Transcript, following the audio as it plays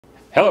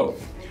Hello!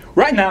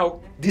 Right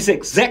now, this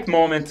exact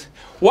moment,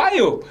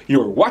 while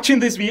you're watching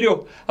this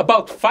video,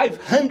 about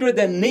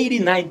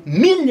 589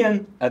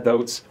 million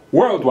adults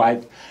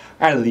worldwide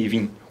are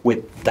living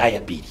with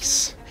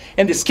diabetes.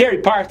 And the scary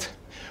part,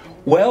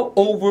 well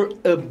over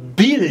 1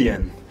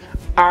 billion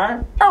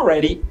are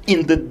already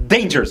in the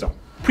danger zone,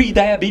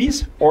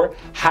 pre-diabetes or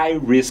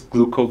high-risk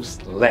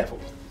glucose level.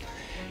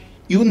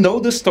 You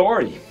know the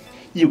story.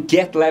 You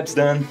get labs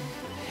done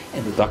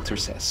and the doctor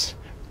says,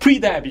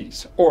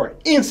 pre-diabetes or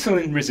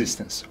insulin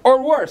resistance,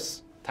 or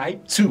worse,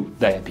 type 2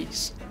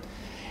 diabetes.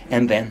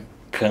 And then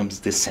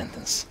comes the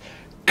sentence.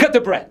 Cut the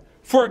bread,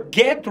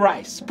 forget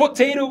rice,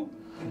 potato,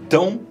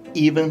 don't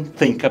even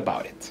think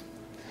about it.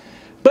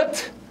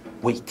 But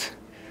wait,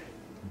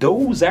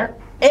 those are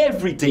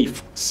everyday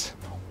foods.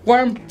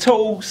 Warm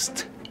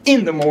toast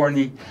in the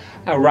morning,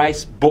 a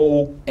rice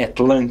bowl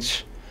at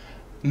lunch,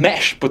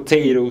 mashed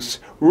potatoes,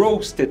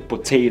 roasted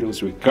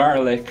potatoes with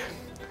garlic.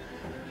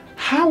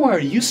 How are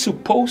you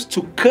supposed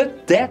to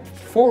cut that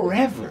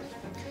forever?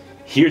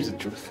 Here's the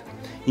truth.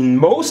 In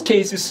most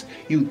cases,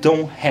 you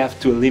don't have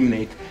to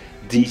eliminate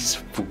these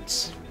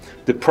foods.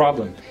 The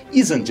problem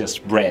isn't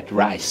just bread,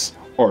 rice,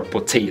 or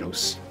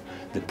potatoes.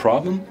 The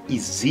problem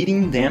is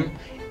eating them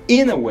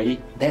in a way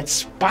that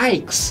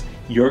spikes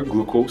your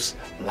glucose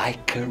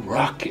like a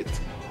rocket,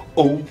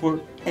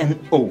 over and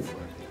over,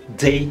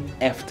 day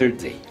after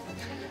day.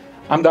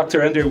 I'm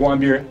Dr.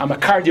 Wambier. I'm a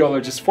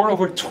cardiologist for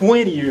over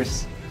 20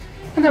 years.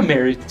 And I'm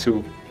married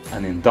to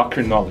an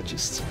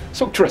endocrinologist.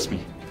 So trust me,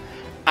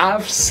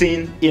 I've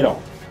seen it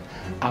all.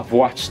 I've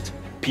watched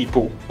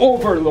people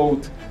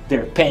overload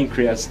their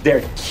pancreas,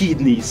 their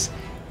kidneys,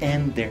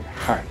 and their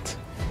heart.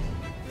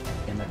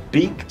 And a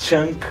big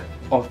chunk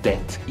of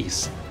that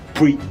is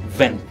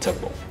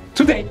preventable.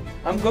 Today,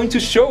 I'm going to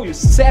show you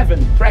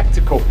 7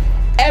 practical,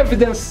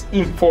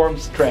 evidence-informed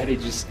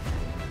strategies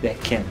that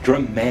can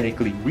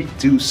dramatically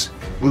reduce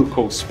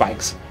glucose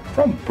spikes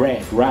from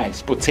bread,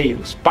 rice,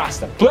 potatoes,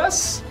 pasta,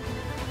 plus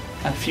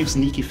a few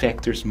sneaky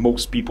factors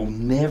most people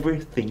never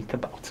think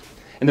about.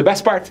 And the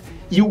best part,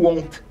 you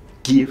won't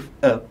give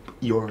up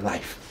your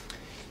life.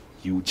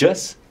 You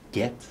just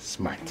get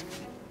smart.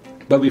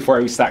 But before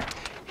we start,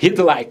 hit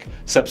the like,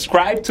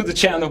 subscribe to the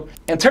channel,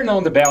 and turn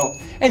on the bell,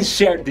 and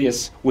share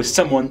this with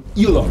someone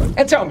you love.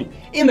 And tell me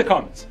in the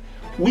comments,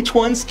 which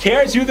one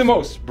scares you the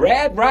most,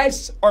 bread,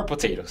 rice, or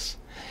potatoes?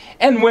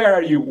 And where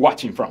are you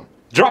watching from?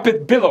 Drop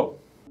it below.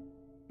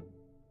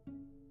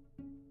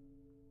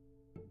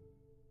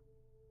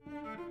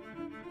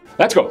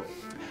 Let's go.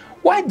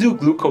 Why do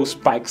glucose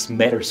spikes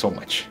matter so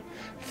much?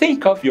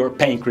 Think of your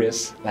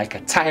pancreas like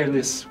a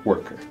tireless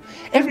worker.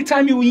 Every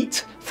time you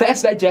eat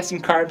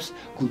fast-digesting carbs,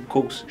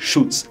 glucose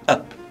shoots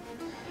up.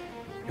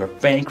 Your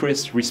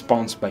pancreas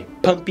responds by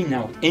pumping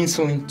out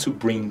insulin to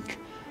bring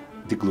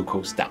the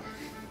glucose down.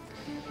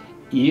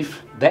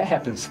 If that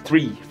happens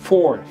 3,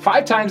 4,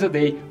 5 times a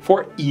day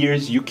for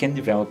years, you can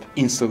develop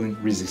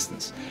insulin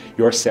resistance.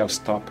 Your cells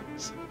stop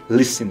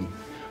listening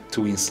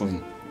to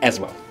insulin as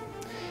well.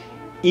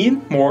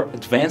 In more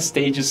advanced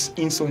stages,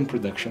 insulin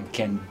production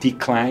can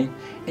decline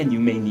and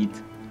you may need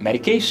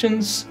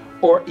medications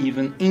or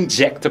even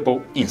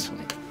injectable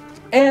insulin.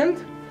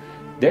 And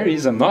there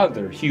is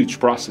another huge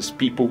process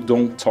people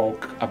don't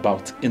talk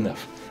about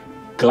enough.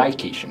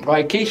 Glycation.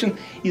 Glycation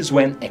is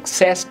when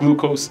excess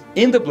glucose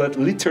in the blood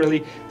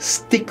literally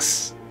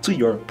sticks to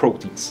your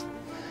proteins.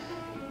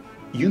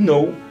 You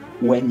know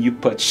when you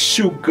put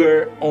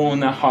sugar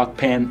on a hot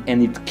pan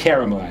and it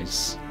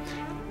caramelizes,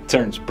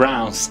 turns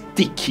brown,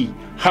 sticky,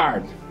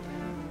 hard.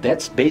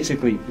 That's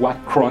basically what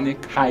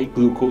chronic high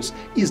glucose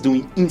is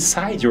doing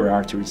inside your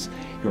arteries,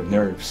 your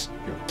nerves,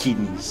 your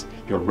kidneys,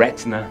 your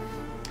retina.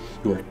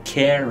 You're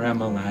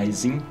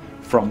caramelizing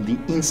from the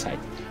inside,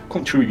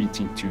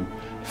 contributing to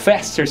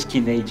faster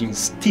skin aging,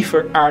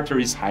 stiffer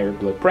arteries, higher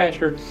blood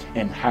pressure,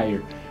 and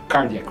higher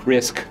cardiac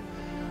risk.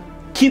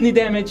 Kidney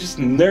damage,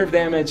 nerve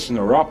damage,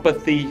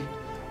 neuropathy,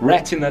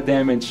 retina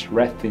damage,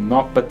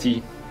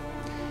 retinopathy.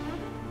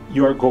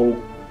 Your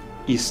goal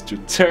is to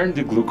turn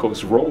the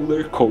glucose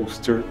roller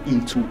coaster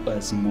into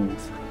a smooth.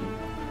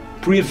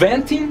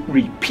 Preventing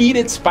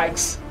repeated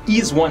spikes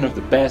is one of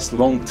the best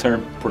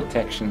long-term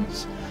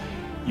protections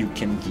you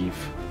can give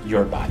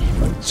your body.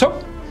 So,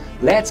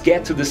 let's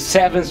get to the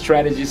 7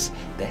 strategies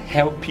that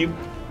help you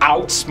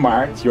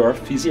outsmart your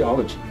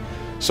physiology,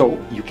 so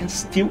you can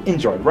still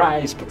enjoy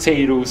rice,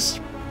 potatoes,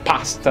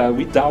 pasta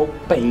without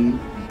paying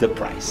the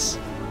price.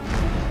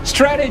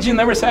 Strategy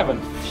number 7,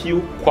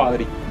 fuel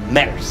quality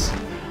matters.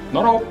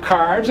 Not all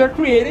carbs are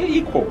created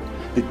equal.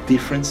 The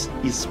difference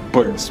is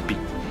burn speed.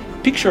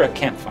 Picture a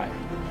campfire.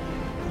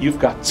 You've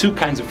got 2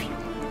 kinds of fuel.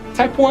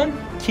 Type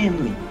 1,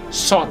 kindling,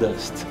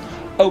 sawdust,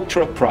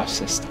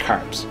 ultra-processed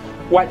carbs,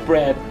 white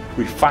bread,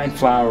 refined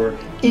flour,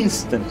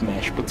 instant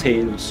mashed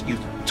potatoes. You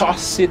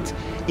toss it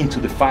into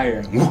the fire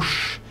and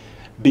whoosh,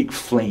 big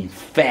flame,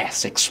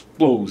 fast,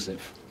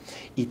 explosive.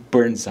 It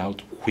burns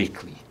out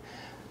quickly.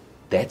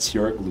 That's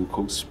your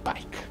glucose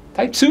spike.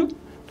 Type 2,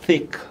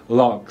 thick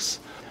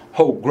logs,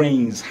 whole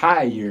grains,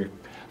 higher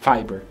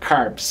fiber,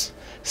 carbs,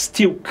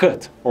 steel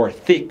cut or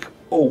thick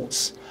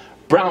oats,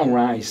 brown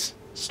rice,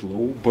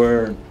 slow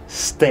burn,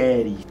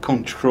 steady,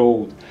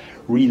 controlled,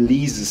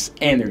 releases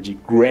energy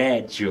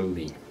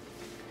gradually.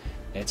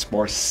 That's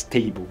more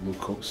stable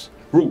glucose.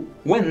 Rule: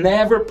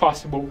 whenever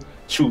possible,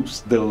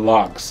 choose the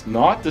logs,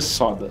 not the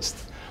sawdust.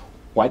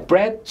 White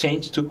bread,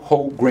 change to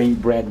whole grain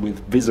bread with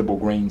visible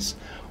grains.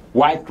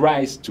 White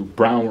rice to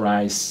brown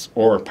rice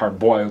or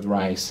parboiled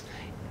rice.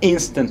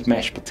 Instant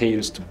mashed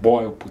potatoes to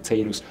boiled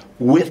potatoes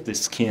with the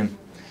skin.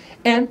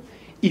 And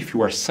if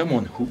you are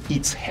someone who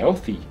eats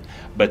healthy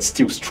but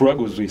still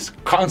struggles with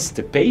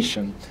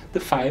constipation, the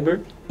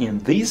fiber in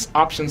these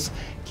options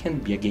can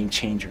be a game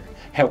changer,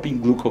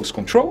 helping glucose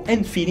control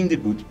and feeding the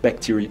good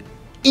bacteria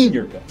in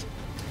your gut.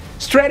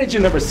 Strategy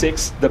number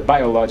 6, the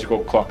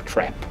biological clock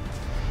trap.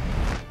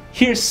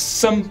 Here's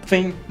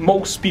something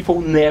most people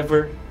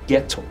never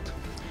get told.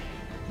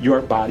 Your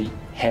body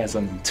has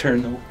an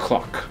internal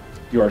clock,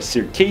 your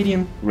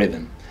circadian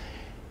rhythm,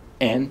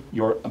 and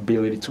your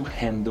ability to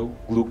handle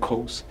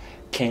glucose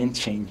can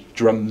change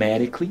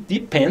dramatically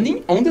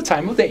depending on the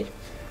time of day.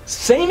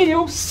 Same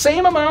meal,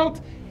 same amount,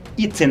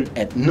 eaten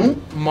at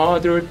noon,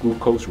 moderate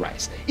glucose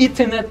rise.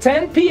 Eaten at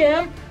 10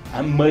 p.m.,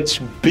 a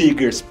much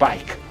bigger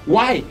spike.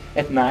 Why?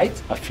 At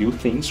night, a few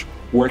things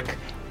work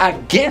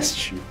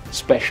against you,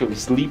 especially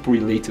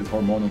sleep-related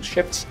hormonal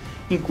shifts,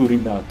 including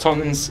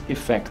melatonin's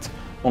effect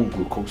on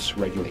glucose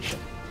regulation.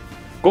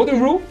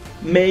 Golden rule: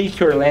 make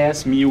your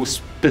last meal,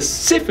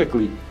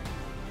 specifically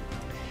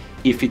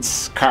if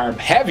it's carb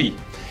heavy,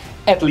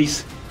 at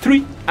least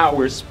 3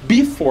 hours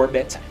before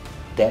bedtime.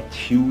 That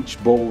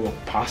huge bowl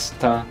of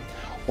pasta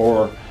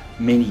or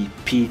many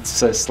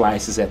pizza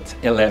slices at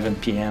 11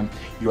 p.m.,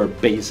 you're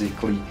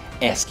basically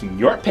asking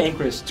your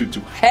pancreas to do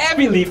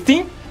heavy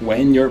lifting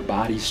when your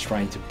body's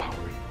trying to power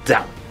it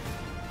down.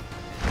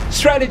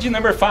 Strategy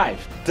number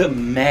 5, the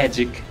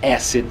magic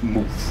acid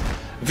move.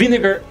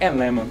 Vinegar and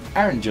lemon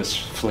aren't just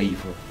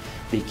flavor,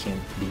 they can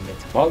be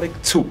metabolic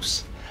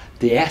tools.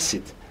 The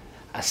acid,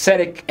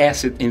 acetic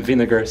acid in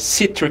vinegar,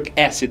 citric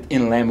acid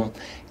in lemon,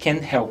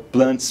 can help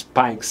blunt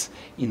spikes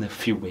in a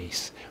few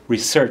ways.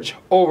 Research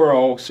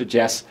overall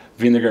suggests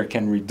vinegar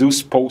can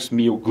reduce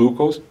post-meal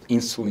glucose,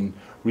 insulin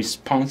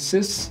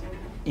responses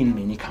in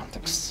many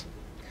contexts.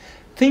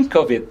 Think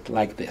of it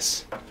like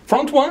this.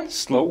 Front 1,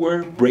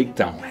 slower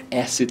breakdown.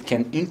 Acid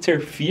can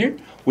interfere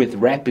with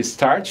rapid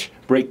starch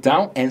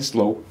breakdown and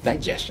slow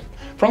digestion.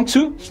 Front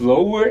 2,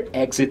 slower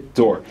exit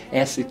door.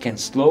 Acid can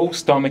slow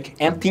stomach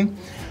emptying,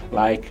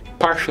 like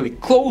partially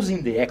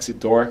closing the exit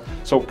door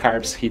so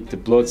carbs hit the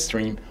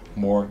bloodstream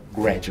more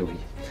gradually.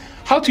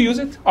 How to use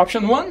it?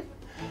 Option 1,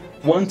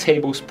 1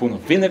 tablespoon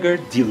of vinegar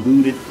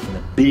diluted in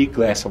a big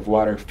glass of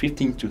water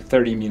 15 to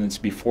 30 minutes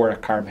before a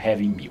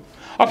carb-heavy meal.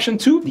 Option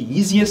 2, the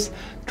easiest,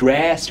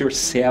 dress your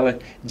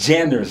salad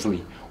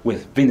generously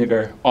with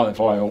vinegar, olive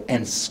oil,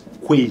 and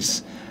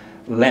squeeze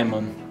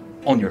lemon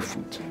on your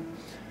food.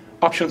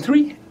 Option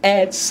 3,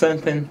 add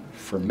something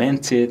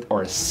fermented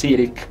or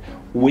acidic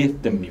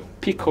with the meal.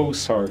 Pickles,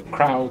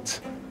 sauerkraut,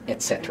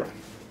 etc.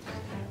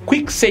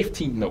 Quick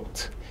safety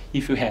note: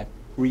 if you have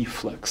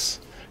reflux,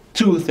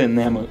 tooth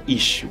enamel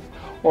issue,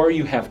 or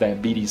you have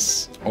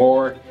diabetes,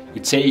 or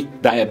you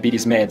take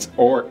diabetes meds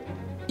or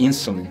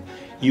insulin,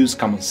 use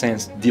common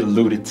sense,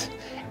 dilute it,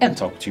 and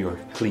talk to your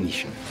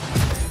clinician.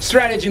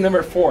 Strategy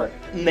number 4,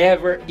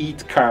 never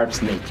eat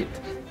carbs naked.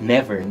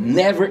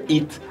 Never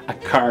eat a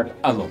carb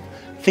alone.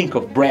 Think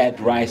of bread,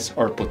 rice,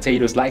 or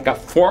potatoes like a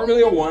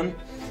Formula 1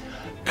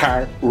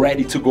 car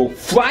ready to go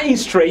flying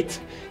straight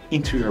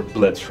into your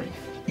bloodstream.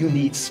 You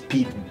need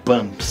speed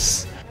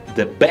bumps.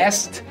 The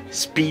best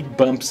speed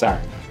bumps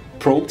are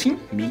protein,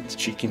 meat,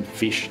 chicken,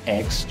 fish,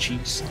 eggs,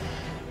 cheese,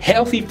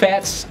 healthy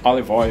fats,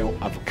 olive oil,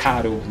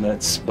 avocado,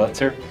 nuts,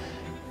 butter.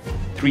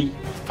 3,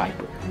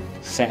 fiber,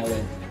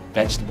 salad,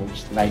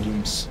 vegetables,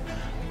 legumes.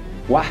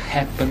 What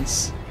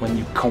happens when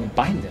you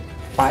combine them?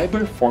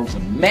 Fiber forms a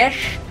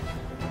mesh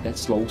that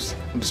slows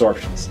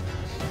absorptions.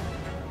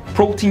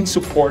 Protein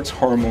supports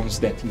hormones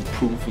that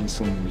improve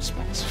insulin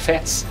response.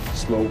 Fats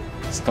slow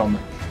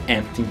stomach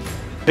emptying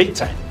big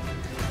time.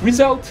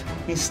 Result,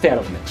 instead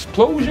of an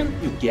explosion,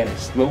 you get a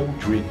slow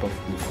drip of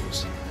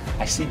glucose.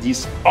 I see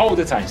this all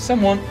the time.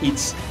 Someone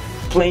eats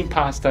plain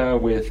pasta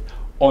with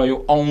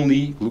oil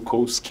only,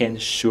 glucose can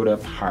shoot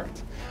up hard.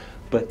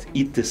 But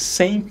eat the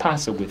same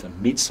pasta with a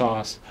meat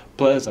sauce,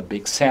 plus a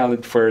big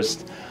salad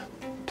first,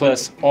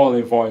 plus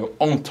olive oil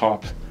on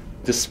top,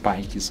 the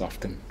spike is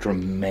often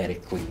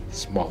dramatically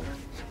smaller.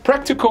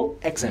 Practical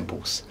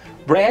examples: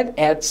 bread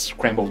adds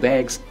scrambled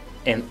eggs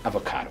and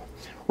avocado.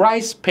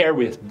 Rice paired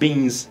with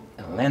beans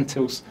and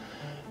lentils,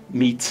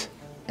 meat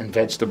and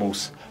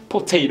vegetables.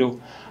 Potato,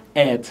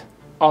 add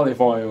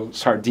olive oil,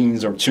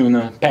 sardines or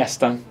tuna.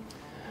 Pasta,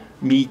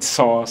 meat,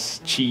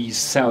 sauce, cheese,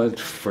 salad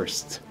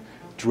first.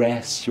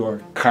 Dress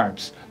your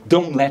carbs.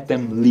 Don't let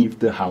them leave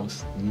the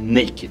house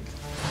naked.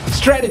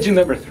 Strategy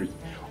number 3,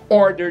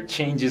 order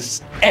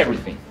changes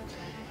everything.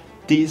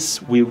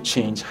 This will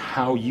change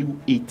how you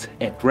eat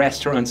at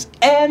restaurants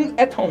and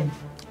at home.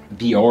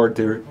 The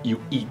order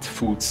you eat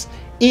foods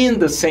in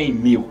the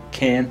same meal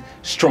can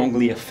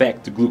strongly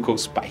affect the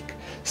glucose spike.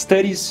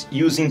 Studies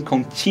using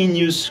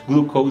continuous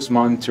glucose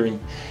monitoring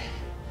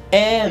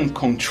and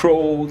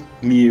controlled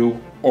meal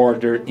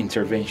order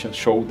interventions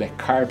show that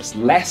carbs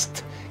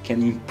last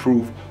can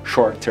improve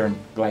short-term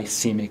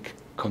glycemic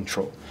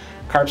control.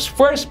 Carbs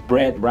first,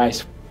 bread,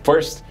 rice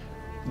first,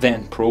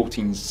 then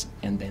proteins,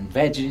 and then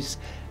veggies,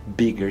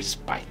 bigger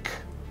spike.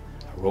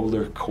 A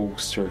roller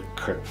coaster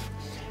curve.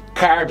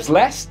 Carbs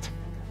last,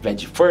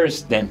 veggie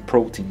first, then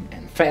protein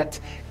and fat.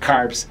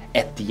 Carbs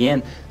at the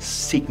end,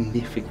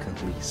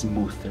 significantly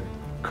smoother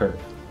curve.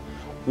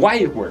 Why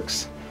it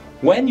works?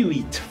 When you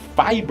eat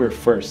fiber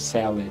first,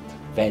 salad,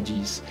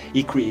 veggies,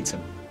 it creates a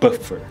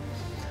buffer.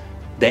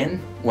 Then,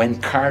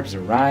 when carbs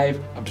arrive,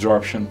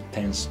 absorption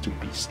tends to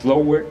be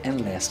slower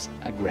and less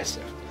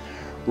aggressive.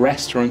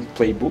 Restaurant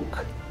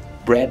playbook: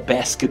 bread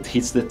basket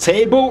hits the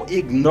table,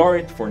 ignore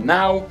it for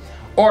now,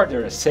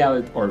 order a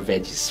salad or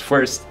veggies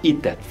first,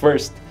 eat that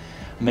first.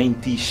 Main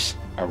dish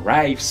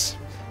arrives,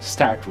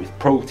 start with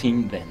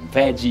protein, then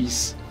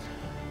veggies.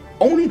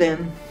 Only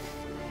then,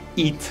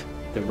 eat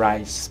the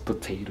rice,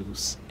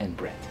 potatoes, and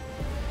bread.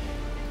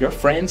 Your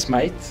friends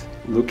might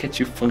look at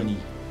you funny.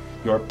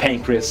 Your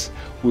pancreas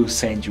will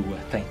send you a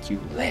thank you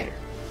letter.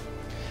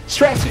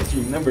 Strategy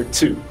number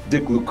 2,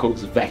 the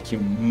glucose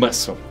vacuum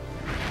muscle.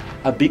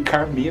 A big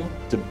carb meal,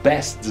 the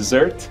best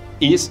dessert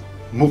is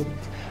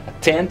movement. A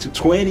 10 to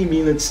 20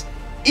 minutes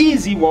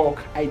easy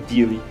walk,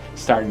 ideally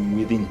starting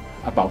within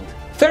about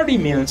 30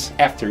 minutes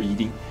after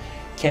eating,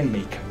 can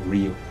make a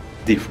real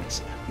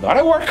difference. Not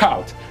a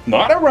workout,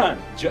 not a run,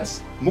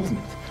 just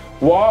movement.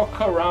 Walk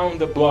around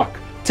the block,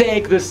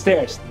 take the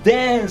stairs,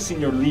 dance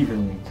in your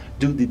living room,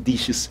 do the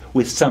dishes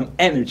with some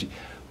energy,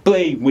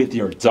 play with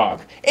your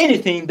dog,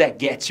 anything that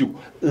gets you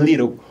a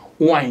little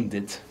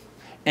winded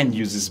and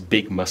uses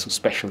big muscles,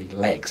 especially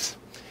legs.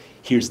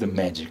 Here's the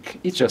magic,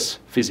 it's just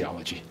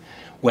physiology.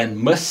 When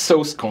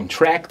muscles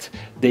contract,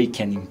 they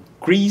can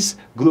increase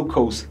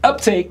glucose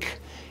uptake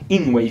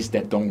in ways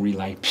that don't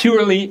rely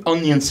purely on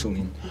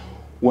insulin.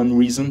 One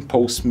reason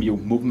post-meal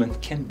movement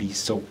can be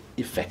so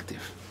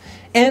effective.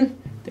 And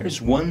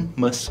there's one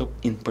muscle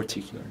in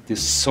particular, the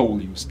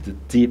soleus, the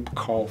deep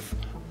calf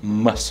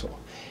muscle.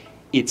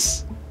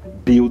 It's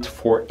built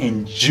for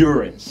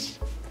endurance.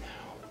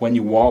 When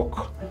you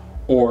walk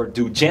or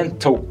do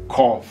gentle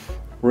calf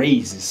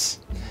raises,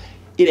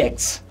 it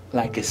acts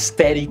like a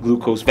steady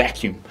glucose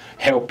vacuum,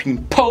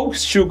 helping pull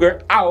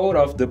sugar out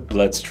of the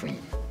bloodstream.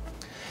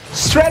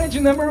 Strategy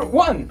number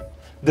 1,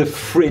 the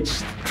fridge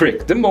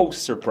trick, the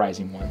most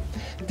surprising one.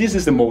 This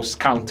is the most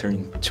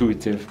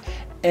counterintuitive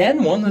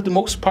and one of the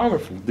most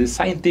powerful. The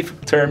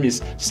scientific term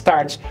is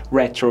starch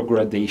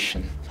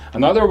retrogradation.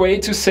 Another way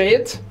to say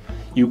it,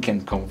 you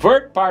can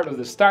convert part of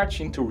the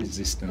starch into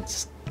resistant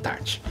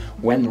starch.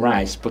 When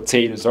rice,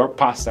 potatoes, or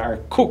pasta are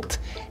cooked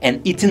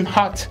and eaten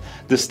hot,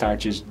 the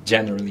starch is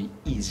generally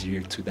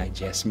easier to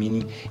digest,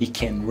 meaning it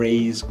can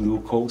raise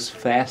glucose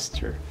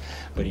faster.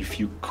 But if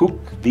you cook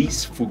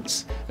these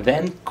foods,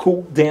 then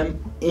cool them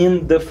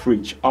in the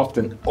fridge,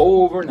 often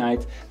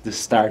overnight, the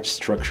starch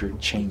structure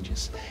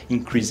changes,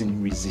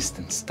 increasing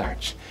resistant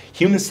starch.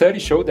 Human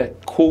studies show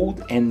that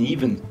cooled and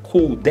even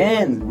cooled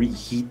and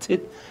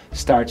reheated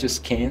starches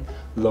can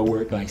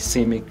lower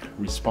glycemic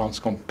response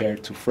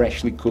compared to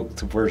freshly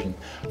cooked version.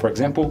 For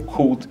example,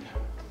 cooled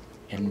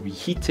and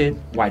reheated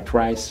white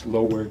rice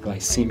lower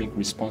glycemic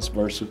response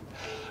versus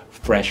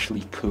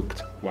freshly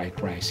cooked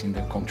white rice in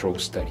the control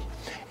study.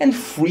 And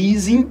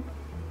freezing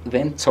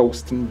then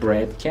toasting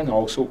bread can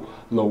also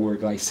lower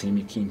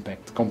glycemic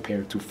impact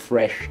compared to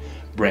fresh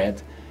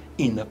bread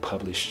in the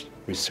published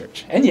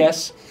research. And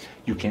yes,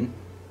 you can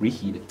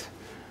reheat it.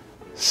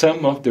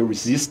 Some of the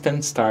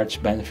resistant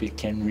starch benefit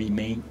can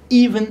remain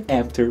even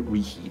after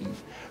reheating.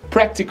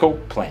 Practical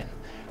plan.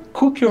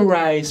 Cook your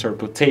rice or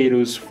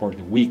potatoes for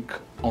the week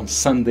on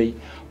Sunday,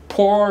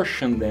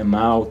 portion them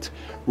out,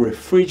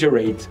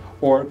 refrigerate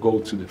or go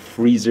to the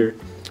freezer,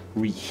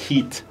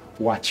 reheat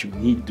what you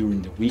need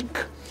during the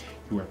week.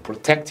 You are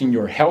protecting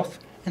your health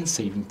and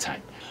saving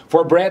time.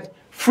 For bread,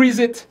 freeze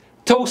it,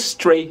 toast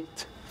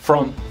straight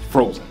from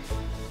frozen.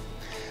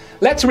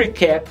 Let's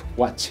recap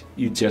what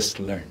you just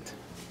learned.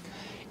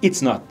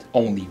 It's not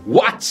only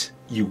what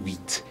you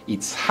eat,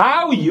 it's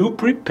how you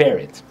prepare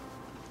it.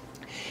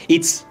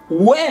 It's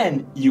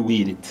when you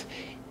eat it.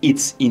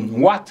 It's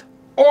in what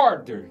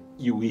order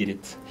you eat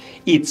it.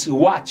 It's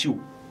what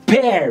you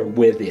pair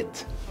with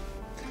it.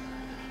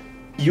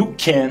 You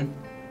can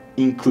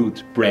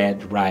include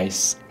bread,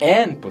 rice,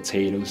 and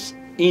potatoes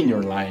in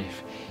your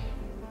life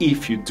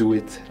if you do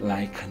it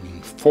like an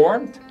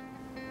informed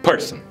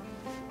person.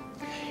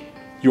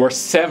 Your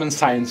 7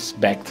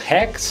 science-backed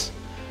hacks.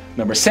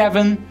 Number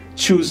 7,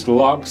 choose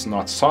logs,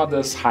 not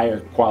sawdust,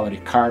 higher quality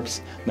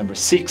carbs. Number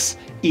 6,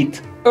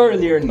 eat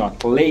earlier,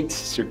 not late,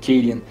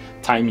 circadian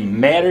timing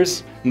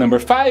matters. Number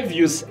 5,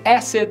 use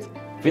acid,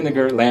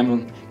 vinegar,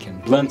 lemon can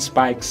blunt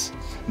spikes.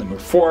 Number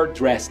 4,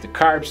 dress the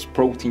carbs,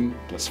 protein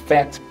plus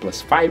fat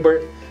plus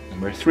fiber.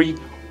 Number 3,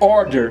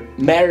 order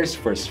matters,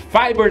 first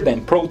fiber,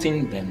 then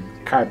protein, then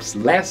carbs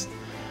last.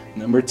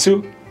 Number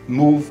 2,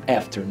 move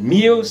after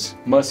meals.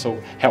 Muscle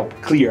help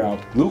clear out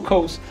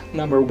glucose.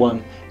 Number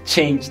 1,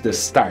 change the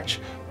starch.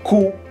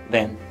 Cool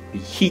then the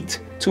heat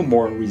to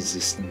more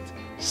resistant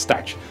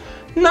starch.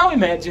 Now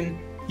imagine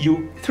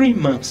you 3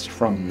 months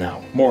from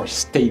now. More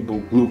stable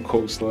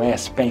glucose,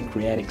 less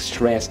pancreatic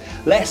stress,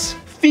 less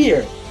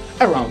fear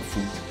around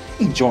food.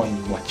 Enjoying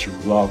what you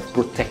love,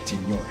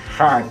 protecting your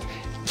heart,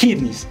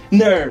 kidneys,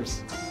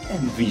 nerves, and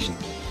vision.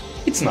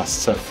 It's not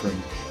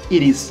suffering,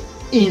 it is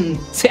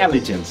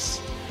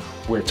intelligence.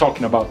 We're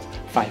talking about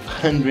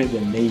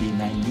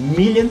 589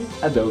 million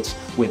adults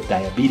with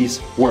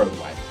diabetes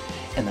worldwide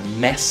and a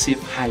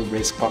massive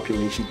high-risk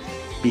population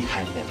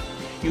behind them.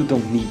 You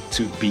don't need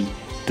to be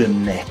the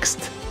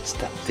next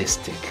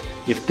statistic.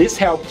 If this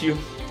helped you,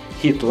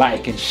 hit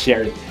like and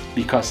share it,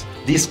 because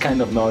this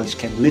kind of knowledge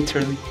can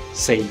literally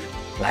save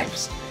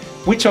lives.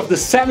 Which of the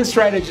 7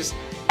 strategies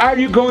are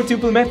you going to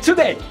implement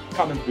today?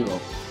 Comment below.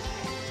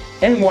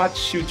 And what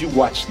should you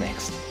watch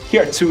next?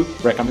 Here are 2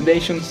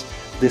 recommendations: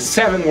 the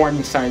 7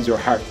 warning signs your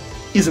heart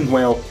isn't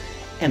well,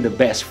 and the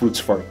best fruits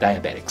for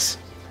diabetics.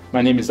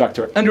 My name is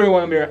Dr. Andre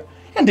Wambier,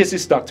 and this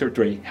is Dr.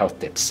 Dre Health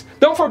Tips.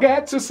 Don't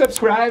forget to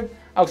subscribe.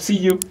 I'll see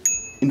you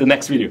in the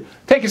next video.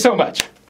 Thank you so much.